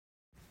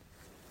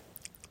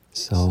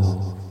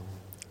Soul,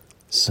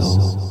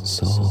 soul,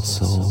 soul,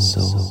 soul,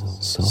 soul,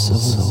 soul,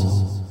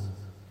 soul,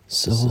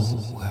 soul,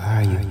 where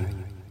are you?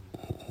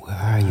 Where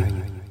are you?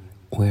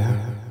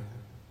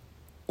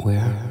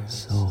 Where?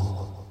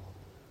 Soul,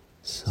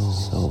 soul,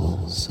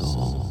 soul,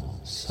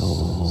 soul,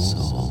 soul,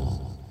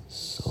 soul,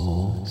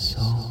 soul,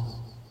 soul,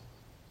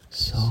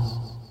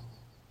 soul.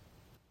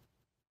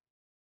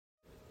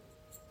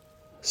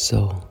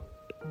 Soul,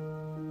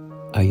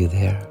 are you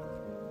there?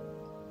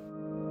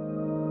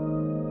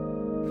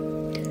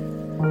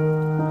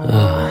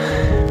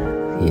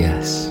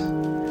 Yes,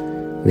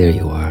 there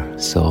you are,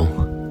 soul,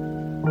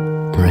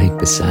 right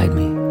beside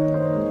me,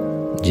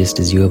 just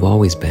as you have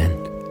always been,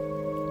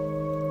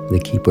 the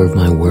keeper of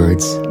my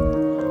words,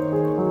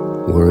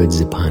 words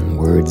upon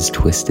words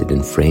twisted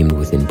and framed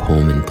within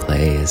poem and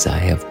play, as I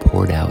have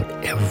poured out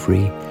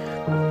every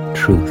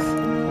truth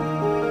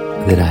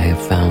that I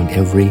have found,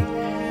 every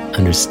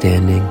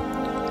understanding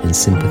and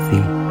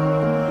sympathy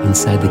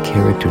inside the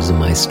characters of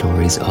my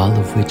stories, all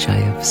of which I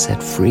have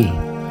set free,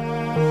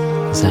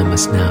 as I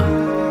must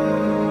now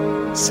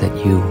set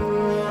you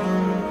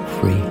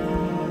free.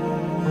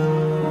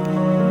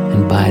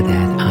 And by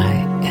that I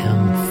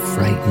am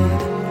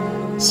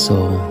frightened,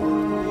 soul.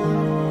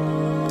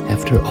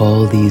 After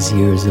all these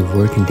years of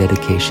work and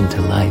dedication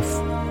to life,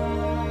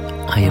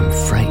 I am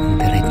frightened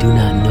that I do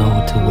not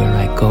know to where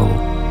I go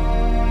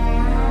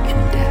in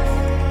death.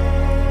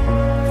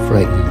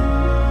 Frightened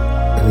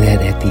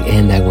that at the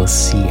end I will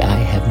see I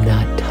have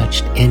not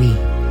touched any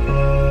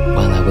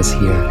while I was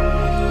here,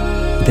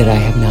 that I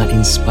have not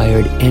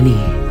inspired any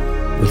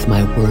with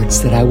my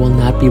words, that I will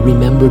not be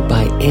remembered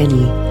by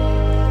any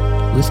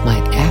with my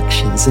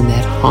actions, and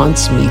that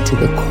haunts me to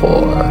the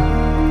core.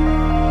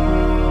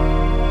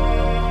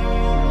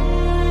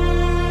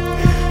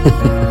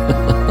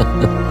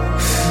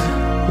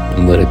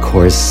 But of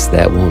course,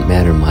 that won't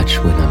matter much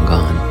when I'm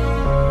gone.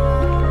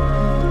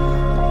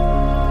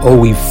 Oh,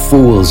 we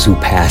fools who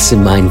pass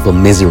in mindful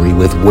misery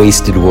with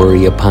wasted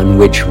worry upon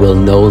which will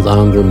no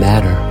longer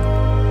matter.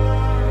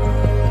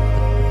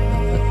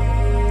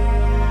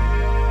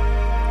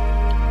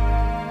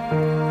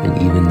 And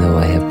even though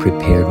I have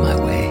prepared my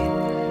way,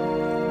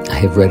 I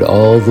have read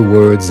all the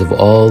words of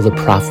all the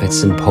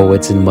prophets and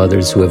poets and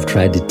mothers who have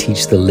tried to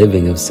teach the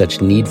living of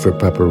such need for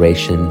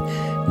preparation,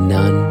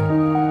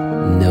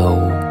 none know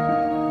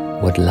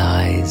what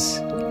lies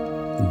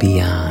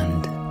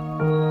beyond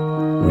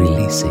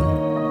releasing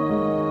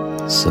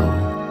soul.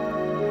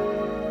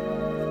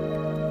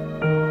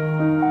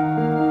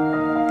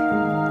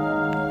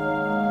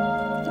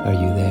 Are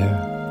you there,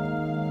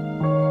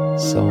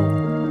 soul?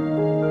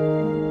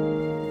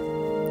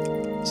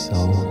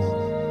 Soul,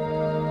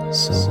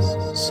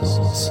 soul,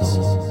 soul,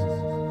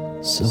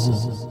 soul,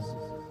 soul.